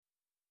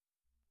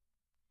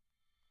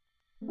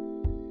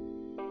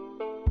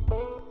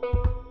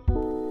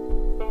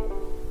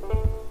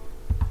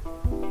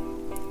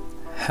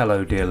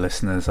Hello, dear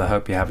listeners. I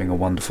hope you're having a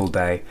wonderful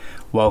day.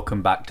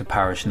 Welcome back to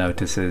Parish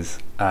Notices.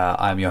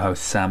 I'm your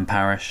host, Sam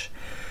Parish.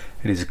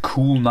 It is a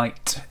cool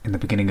night in the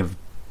beginning of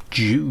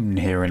June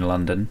here in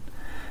London.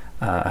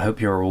 I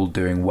hope you're all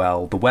doing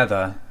well. The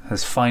weather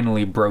has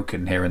finally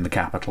broken here in the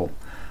capital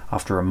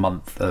after a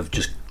month of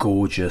just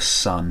gorgeous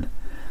sun.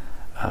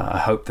 I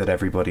hope that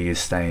everybody is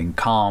staying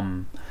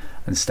calm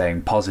and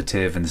staying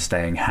positive and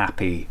staying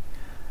happy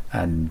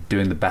and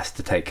doing the best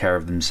to take care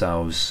of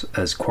themselves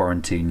as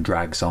quarantine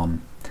drags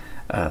on.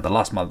 The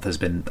last month has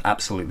been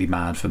absolutely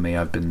mad for me.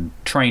 I've been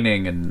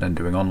training and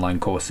doing online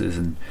courses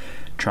and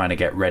trying to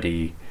get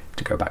ready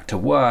to go back to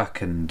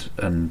work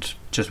and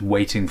just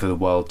waiting for the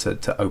world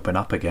to open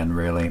up again,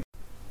 really.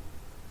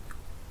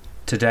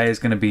 Today is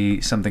going to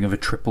be something of a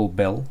triple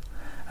bill.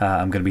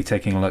 I'm going to be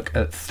taking a look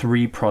at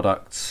 3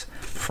 products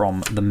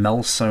from the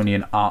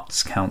Melsonian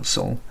Arts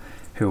Council,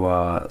 who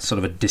are sort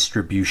of a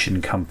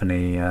distribution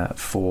company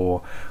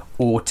for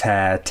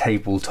Altair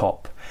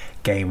tabletop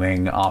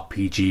gaming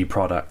RPG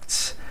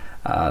products.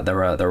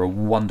 They're a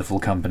wonderful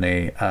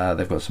company.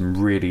 They've got some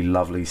really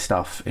lovely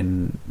stuff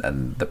and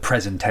the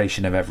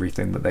presentation of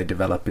everything that they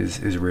develop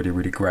is really,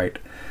 really great.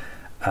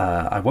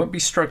 I won't be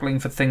struggling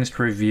for things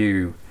to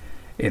review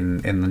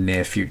in the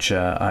near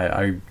future.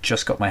 I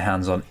just got my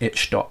hands on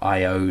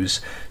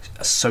itch.io's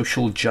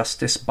social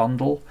justice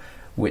bundle,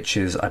 which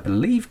is, I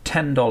believe,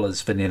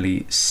 $10 for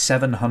nearly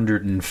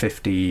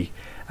 750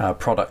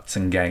 products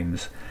and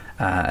games.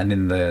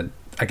 And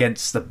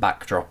against the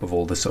backdrop of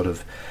all the sort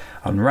of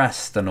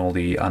unrest and all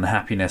the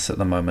unhappiness at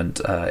the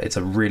moment, it's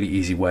a really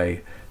easy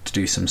way to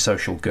do some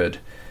social good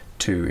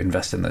to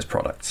invest in those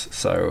products.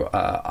 So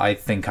I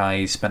think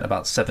I spent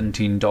about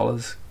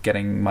 $17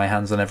 getting my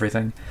hands on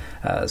everything.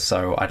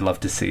 So I'd love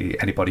to see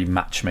anybody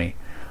match me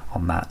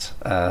on that.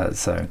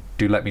 So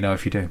do let me know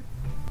if you do.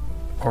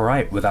 All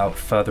right, without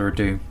further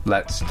ado,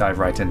 let's dive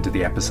right into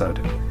the episode.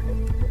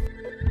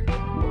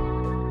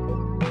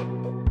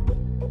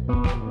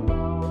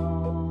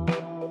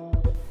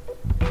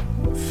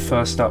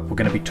 First up, we're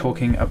going to be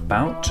talking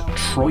about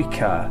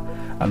Troika,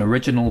 an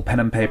original pen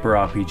and paper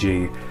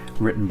RPG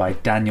written by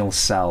Daniel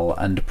Sell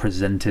and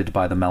presented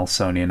by the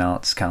Melsonian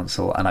Arts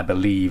Council, and I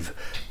believe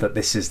that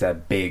this is their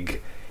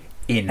big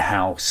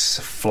in-house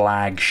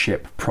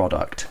flagship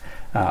product.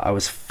 I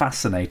was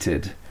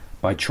fascinated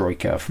by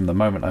Troika from the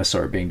moment I saw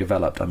it being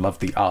developed. I loved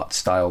the art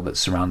style that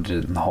surrounded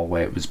it and the whole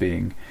way it was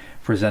being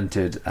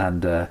presented,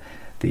 and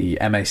the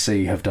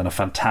MAC have done a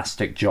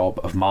fantastic job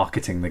of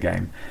marketing the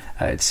game.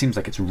 It seems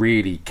like it's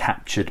really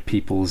captured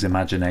people's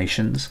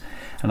imaginations,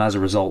 and as a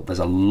result there's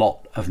a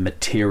lot of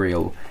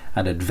material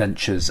and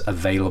adventures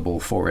available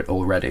for it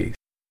already.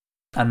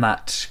 And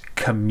that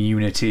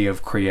community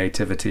of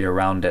creativity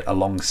around it,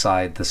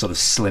 alongside the sort of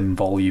slim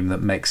volume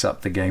that makes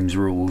up the game's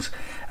rules,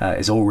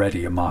 is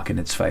already a mark in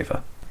its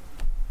favour.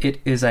 It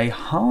is a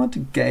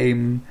hard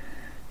game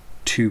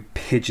to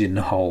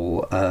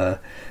pigeonhole.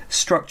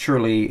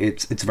 Structurally,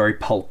 it's very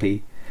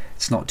pulpy.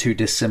 It's not too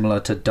dissimilar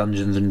to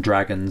Dungeons and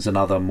Dragons and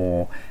other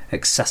more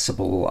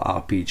accessible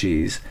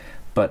RPGs,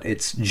 but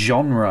its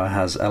genre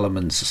has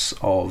elements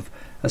of,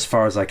 as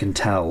far as I can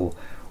tell,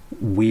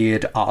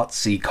 weird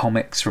artsy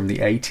comics from the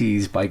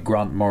 80s by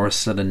Grant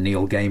Morrison and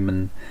Neil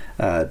Gaiman,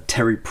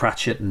 Terry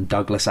Pratchett and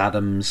Douglas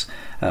Adams,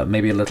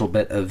 maybe a little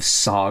bit of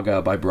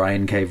Saga by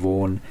Brian K.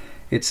 Vaughan.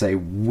 It's a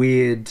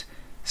weird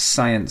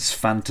science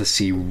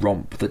fantasy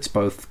romp that's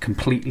both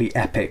completely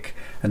epic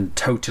and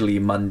totally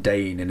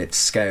mundane in its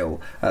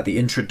scale. The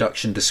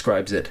introduction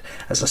describes it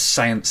as a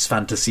science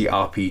fantasy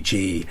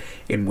RPG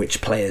in which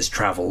players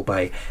travel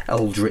by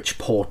eldritch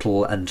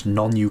portal and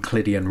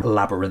non-Euclidean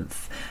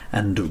labyrinth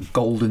and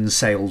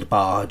golden-sailed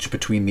barge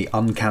between the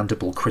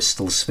uncountable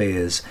crystal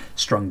spheres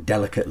strung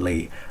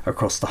delicately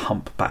across the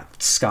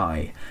humpbacked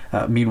sky.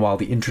 Meanwhile,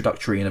 the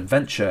introductory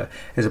adventure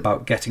is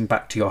about getting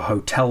back to your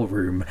hotel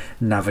room,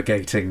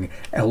 navigating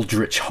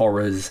eldritch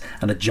horrors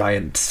and a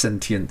giant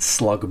sentient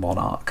slug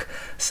monarch.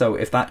 So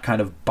if that kind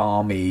of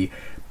balmy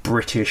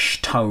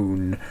British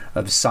tone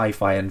of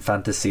sci-fi and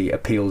fantasy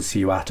appeals to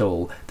you at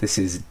all, this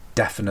is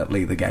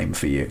definitely the game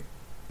for you.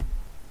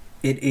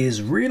 It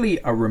is really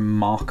a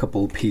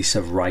remarkable piece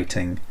of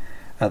writing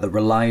that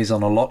relies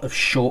on a lot of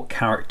short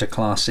character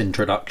class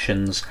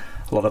introductions,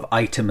 a lot of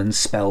item and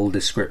spell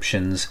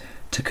descriptions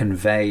to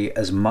convey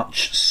as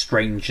much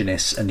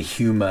strangeness and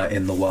humour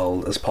in the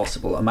world as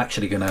possible. I'm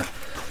actually going to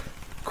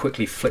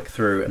quickly flick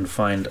through and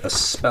find a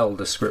spell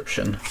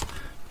description.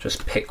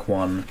 Just pick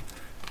one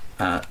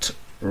at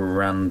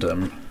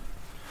random.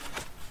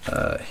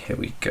 Here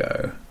we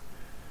go.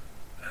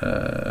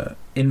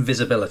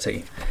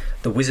 Invisibility.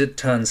 The wizard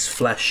turns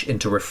flesh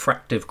into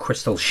refractive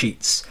crystal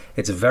sheets.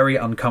 It's very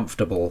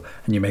uncomfortable,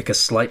 and you make a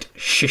slight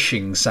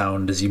shishing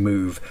sound as you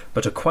move,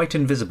 but are quite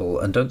invisible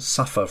and don't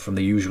suffer from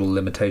the usual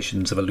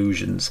limitations of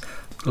illusions.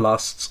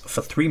 Lasts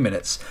for 3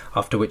 minutes,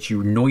 after which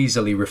you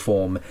noisily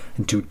reform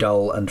into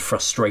dull and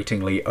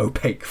frustratingly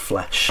opaque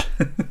flesh.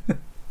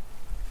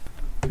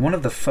 One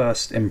of the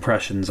first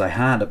impressions I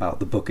had about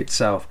the book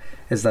itself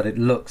is that it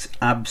looks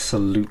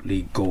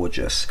absolutely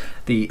gorgeous.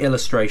 The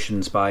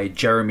illustrations by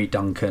Jeremy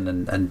Duncan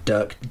and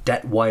Dirk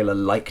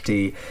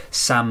Detweiler-Leichte,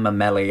 Sam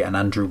Mameli and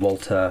Andrew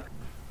Walter,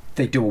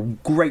 they do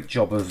a great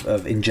job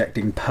of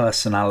injecting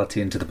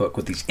personality into the book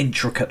with these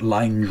intricate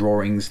line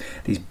drawings,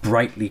 these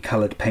brightly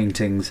coloured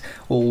paintings,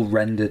 all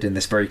rendered in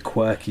this very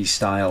quirky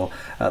style.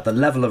 The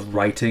level of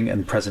writing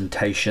and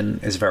presentation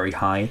is very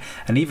high,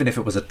 and even if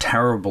it was a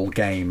terrible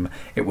game,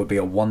 it would be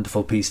a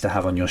wonderful piece to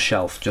have on your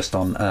shelf just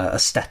on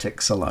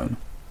aesthetics alone.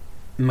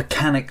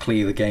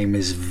 Mechanically, the game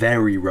is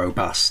very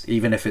robust,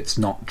 even if it's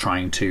not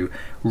trying to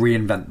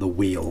reinvent the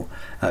wheel.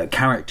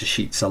 Character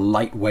sheets are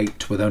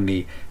lightweight with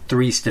only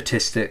 3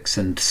 statistics,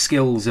 and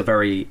skills are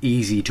very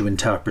easy to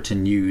interpret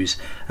and use,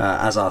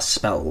 as are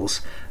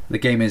spells. The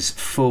game is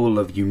full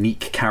of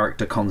unique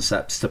character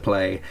concepts to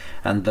play,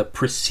 and the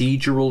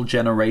procedural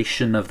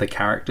generation of the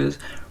characters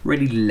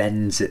really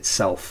lends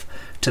itself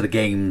to the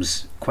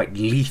game's quite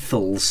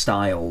lethal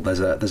style.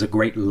 There's a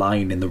great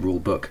line in the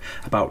rulebook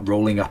about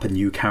rolling up a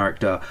new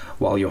character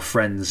while your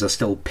friends are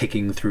still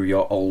picking through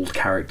your old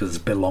character's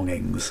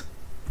belongings.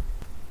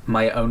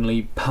 My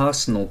only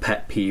personal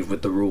pet peeve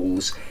with the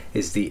rules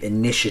is the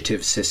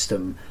initiative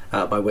system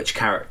by which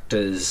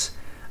characters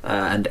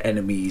and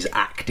enemies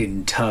act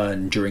in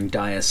turn during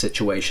dire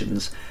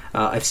situations.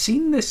 I've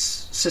seen this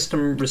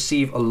system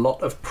receive a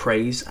lot of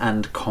praise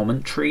and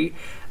commentary.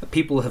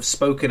 People have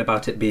spoken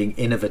about it being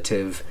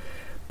innovative,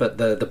 but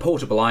the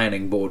portable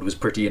ironing board was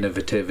pretty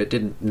innovative. It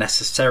didn't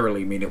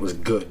necessarily mean it was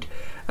good.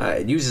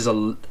 It uses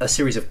a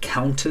series of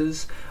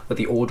counters with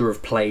the order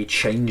of play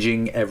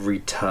changing every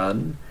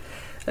turn.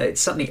 It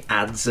certainly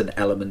adds an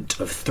element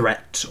of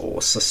threat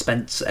or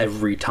suspense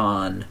every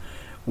turn,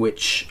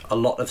 which a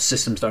lot of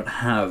systems don't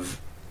have.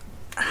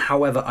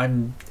 However,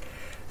 I'm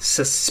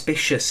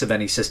suspicious of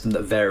any system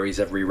that varies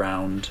every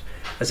round,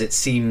 as it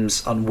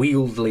seems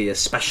unwieldy,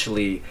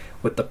 especially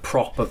with the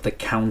prop of the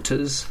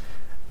counters.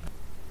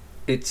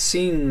 It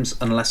seems,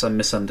 unless I'm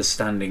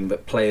misunderstanding,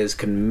 that players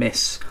can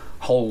miss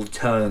whole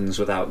turns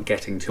without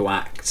getting to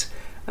act,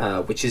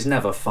 which is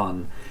never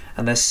fun.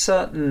 And there's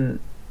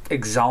certain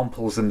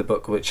examples in the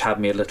book which have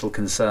me a little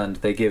concerned.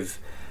 They give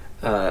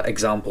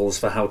examples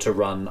for how to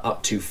run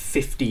up to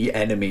 50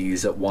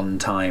 enemies at one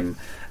time,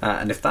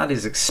 and if that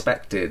is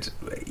expected,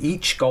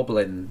 each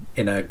goblin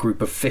in a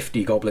group of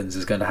 50 goblins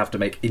is going to have to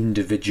make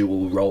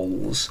individual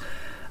rolls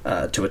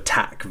to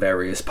attack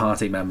various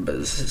party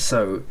members.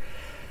 So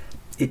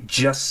it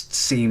just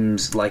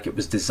seems like it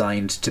was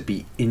designed to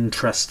be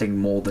interesting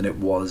more than it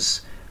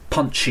was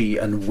punchy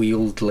and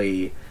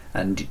wieldy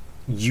and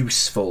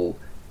useful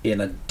in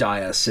a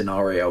dire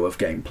scenario of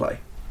gameplay.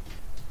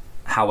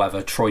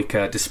 However,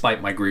 Troika,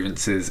 despite my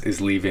grievances, is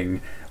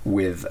leaving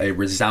with a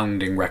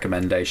resounding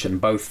recommendation,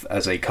 both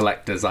as a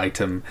collector's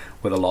item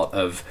with a lot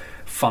of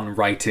fun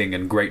writing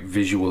and great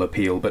visual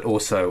appeal, but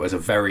also as a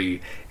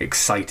very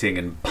exciting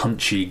and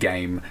punchy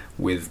game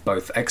with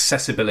both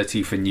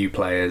accessibility for new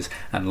players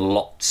and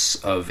lots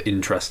of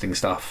interesting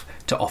stuff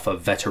to offer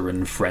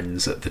veteran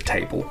friends at the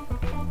table.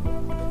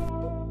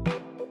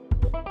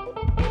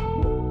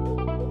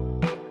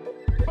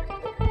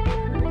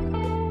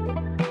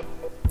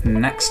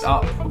 Next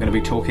up, we're going to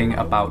be talking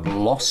about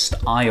Lost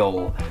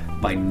Isle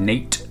by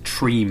Nate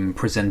Treem,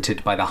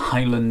 presented by the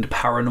Highland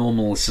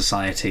Paranormal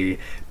Society,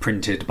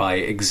 printed by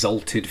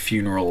Exalted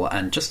Funeral.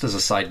 And just as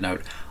a side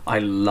note, I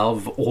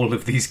love all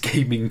of these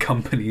gaming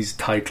companies'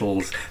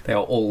 titles. They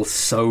are all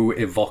so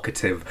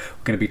evocative.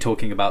 We're going to be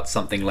talking about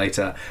something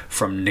later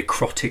from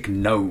Necrotic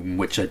Gnome,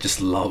 which I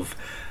just love.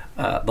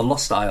 The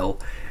Lost Isle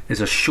is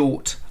a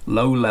short,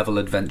 low-level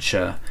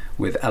adventure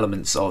with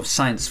elements of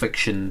science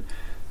fiction,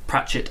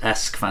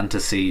 Pratchett-esque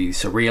fantasy,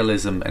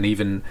 surrealism, and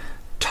even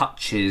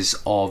touches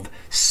of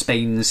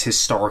Spain's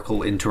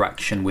historical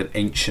interaction with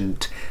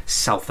ancient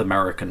South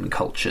American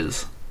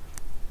cultures.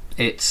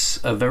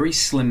 It's a very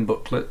slim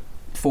booklet,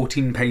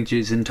 14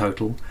 pages in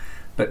total,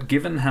 but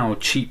given how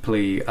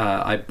cheaply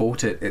I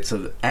bought it, it's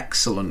of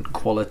excellent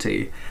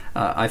quality.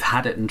 I've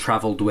had it and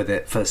travelled with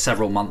it for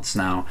several months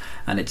now,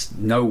 and it's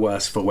no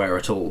worse for wear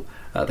at all.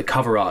 The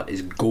cover art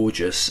is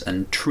gorgeous,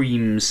 and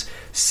Treem's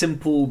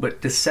simple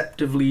but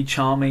deceptively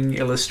charming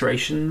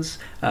illustrations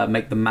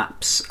make the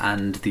maps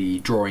and the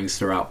drawings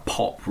throughout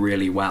pop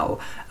really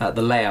well.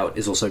 The layout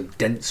is also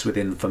dense with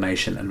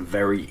information and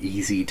very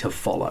easy to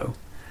follow.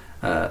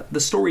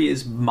 The story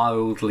is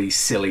mildly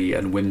silly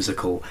and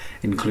whimsical,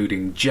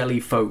 including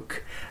jelly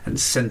folk and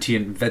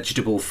sentient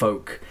vegetable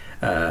folk,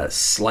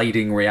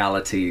 sliding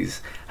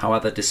realities.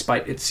 However,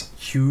 despite its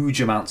huge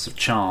amounts of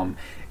charm,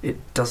 it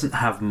doesn't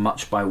have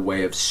much by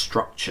way of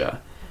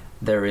structure.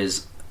 There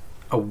is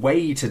a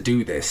way to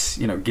do this,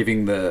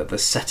 giving the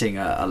setting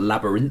a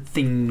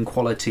labyrinthine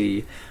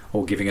quality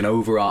or giving an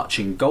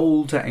overarching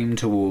goal to aim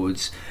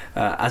towards.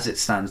 As it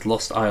stands,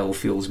 Lost Isle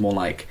feels more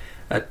like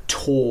a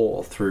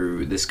tour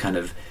through this kind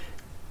of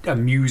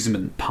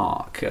amusement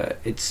park.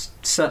 It's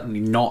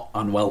certainly not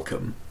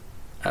unwelcome,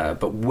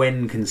 but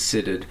when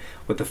considered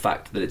with the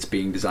fact that it's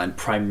being designed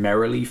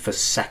primarily for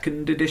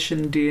 2nd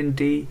edition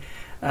D&D,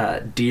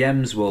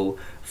 DMs will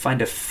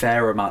find a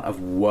fair amount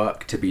of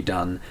work to be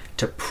done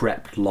to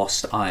prep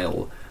Lost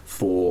Isle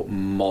for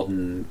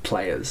modern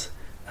players.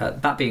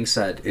 That being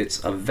said,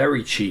 it's a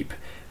very cheap,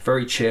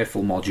 very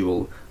cheerful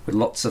module with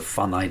lots of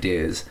fun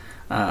ideas.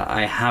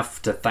 I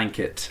have to thank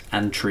it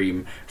and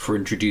Treem for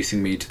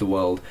introducing me to the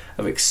world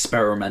of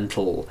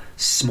experimental,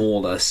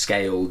 smaller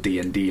scale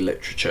D&D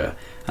literature,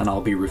 and I'll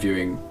be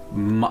reviewing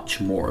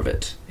much more of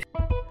it.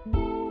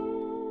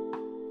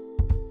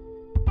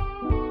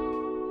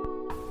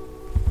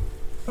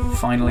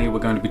 Finally, we're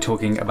going to be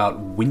talking about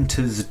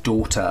Winter's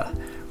Daughter,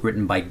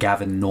 written by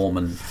Gavin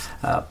Norman,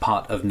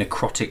 part of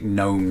Necrotic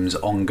Gnome's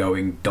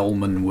ongoing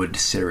Dolmenwood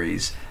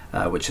series,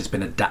 which has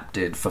been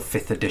adapted for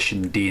 5th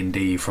edition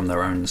D&D from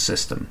their own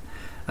system.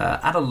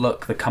 At a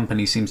look, the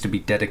company seems to be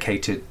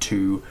dedicated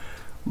to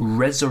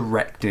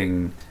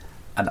resurrecting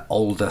an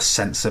older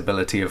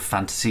sensibility of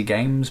fantasy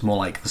games, more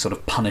like the sort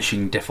of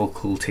punishing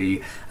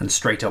difficulty and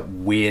straight-up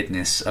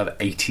weirdness of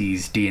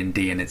 80s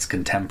D&D and its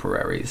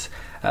contemporaries.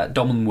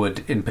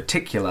 Dolmenwood, in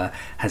particular,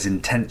 has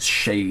intense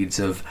shades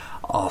of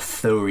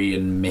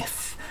Arthurian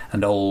myth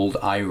and old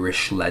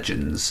Irish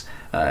legends.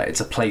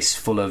 It's a place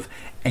full of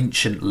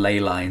ancient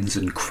ley lines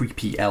and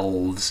creepy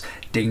elves,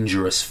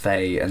 dangerous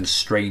fae, and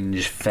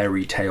strange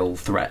fairy tale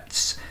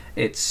threats.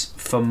 It's,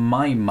 for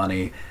my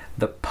money,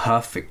 the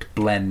perfect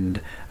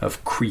blend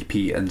of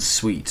creepy and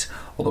sweet,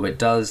 although it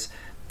does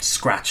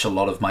scratch a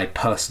lot of my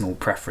personal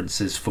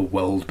preferences for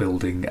world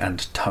building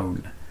and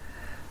tone.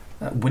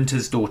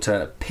 Winter's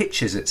Daughter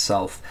pitches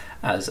itself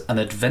as an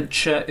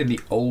adventure in the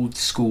old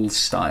school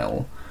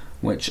style,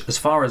 which, as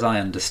far as I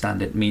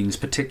understand it, means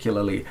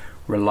particularly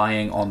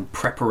relying on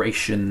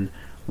preparation,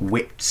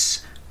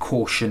 wits,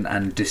 caution,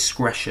 and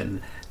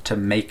discretion to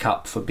make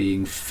up for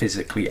being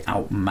physically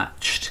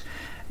outmatched.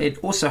 It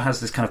also has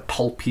this kind of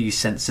pulpy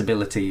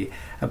sensibility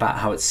about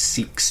how it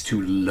seeks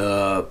to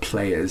lure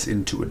players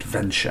into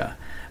adventure.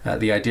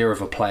 The idea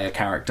of a player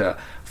character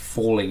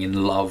falling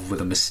in love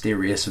with a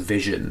mysterious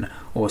vision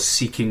or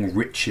seeking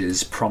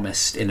riches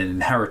promised in an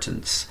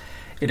inheritance.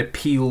 It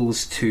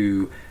appeals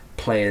to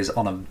players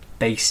on a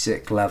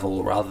basic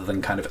level rather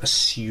than kind of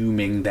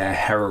assuming their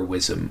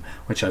heroism,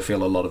 which I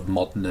feel a lot of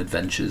modern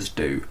adventures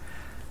do.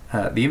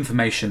 The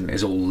information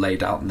is all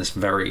laid out in this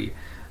very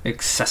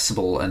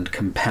accessible and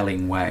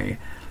compelling way,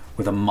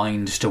 with a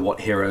mind to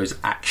what heroes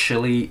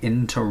actually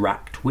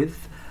interact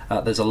with.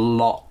 There's a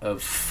lot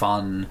of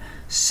fun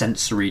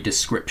sensory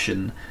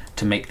description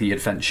to make the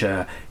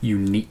adventure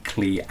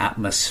uniquely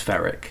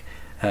atmospheric.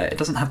 It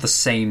doesn't have the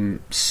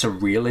same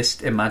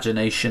surrealist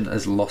imagination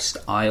as Lost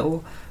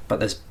Isle, but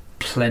there's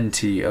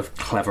plenty of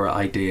clever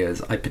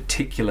ideas. I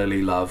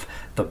particularly love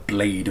the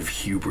Blade of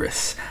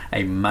Hubris,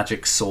 a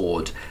magic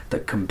sword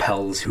that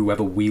compels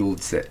whoever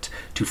wields it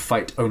to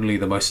fight only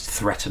the most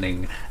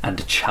threatening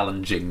and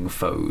challenging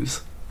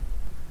foes.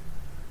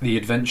 The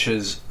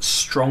adventure's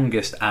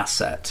strongest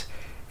asset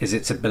is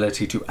its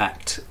ability to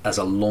act as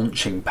a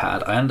launching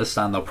pad. I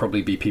understand there'll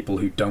probably be people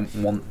who don't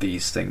want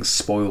these things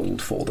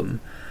spoiled for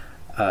them,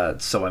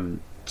 so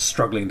I'm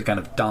struggling to kind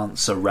of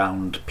dance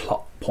around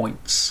plot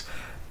points.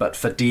 But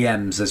for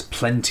DMs, there's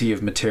plenty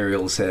of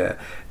materials here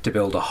to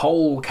build a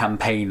whole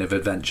campaign of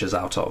adventures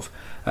out of,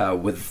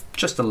 with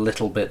just a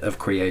little bit of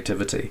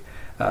creativity.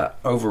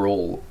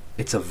 Overall,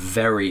 it's a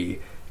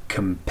very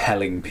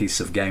compelling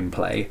piece of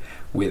gameplay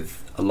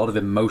with a lot of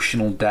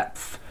emotional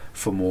depth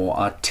for more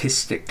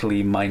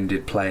artistically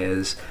minded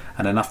players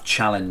and enough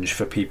challenge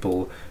for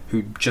people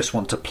who just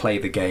want to play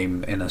the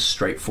game in a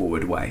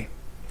straightforward way.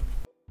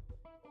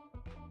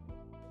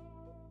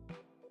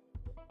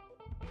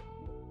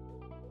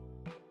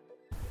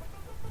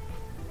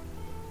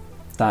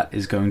 That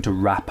is going to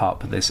wrap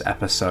up this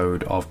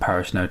episode of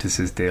Parish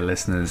Notices, dear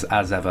listeners.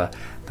 As ever,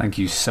 thank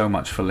you so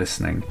much for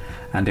listening.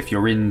 And if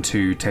you're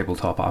into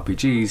tabletop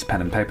RPGs, pen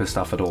and paper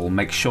stuff at all,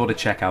 make sure to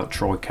check out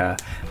Troika.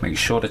 Make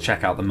sure to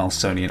check out the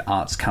Melsonian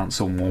Arts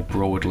Council more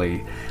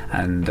broadly.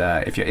 And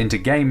if you're into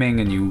gaming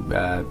and you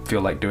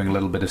feel like doing a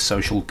little bit of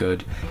social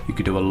good, you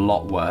could do a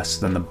lot worse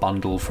than the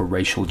Bundle for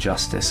Racial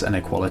Justice and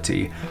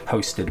Equality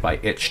hosted by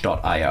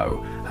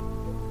itch.io.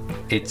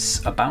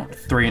 It's about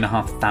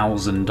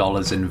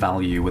 $3,500 in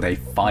value with a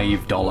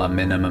 $5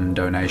 minimum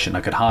donation.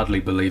 I could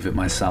hardly believe it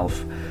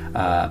myself,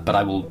 but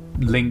I will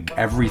link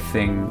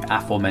everything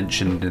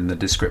aforementioned in the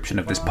description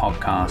of this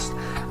podcast,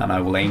 and I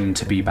will aim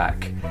to be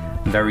back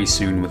very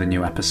soon with a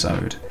new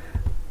episode.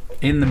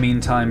 In the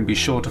meantime, be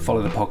sure to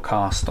follow the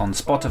podcast on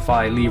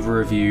Spotify, leave a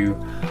review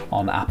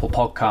on Apple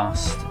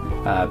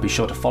Podcast. Be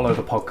sure to follow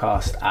the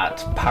podcast at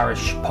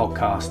Parish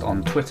Podcast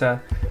on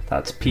Twitter.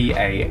 That's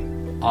PARRISH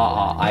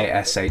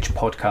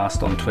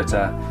Podcast on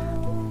Twitter.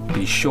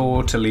 Be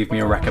sure to leave me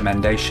a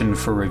recommendation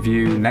for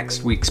review.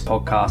 Next week's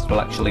podcast will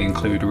actually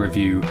include a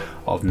review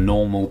of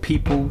Normal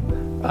People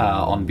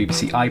on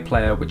BBC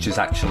iPlayer, which is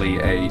actually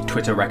a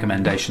Twitter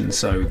recommendation,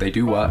 so they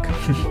do work.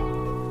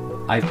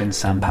 I've been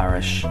Sam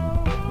Parish.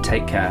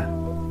 Take care.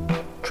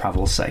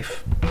 Travel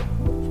safe.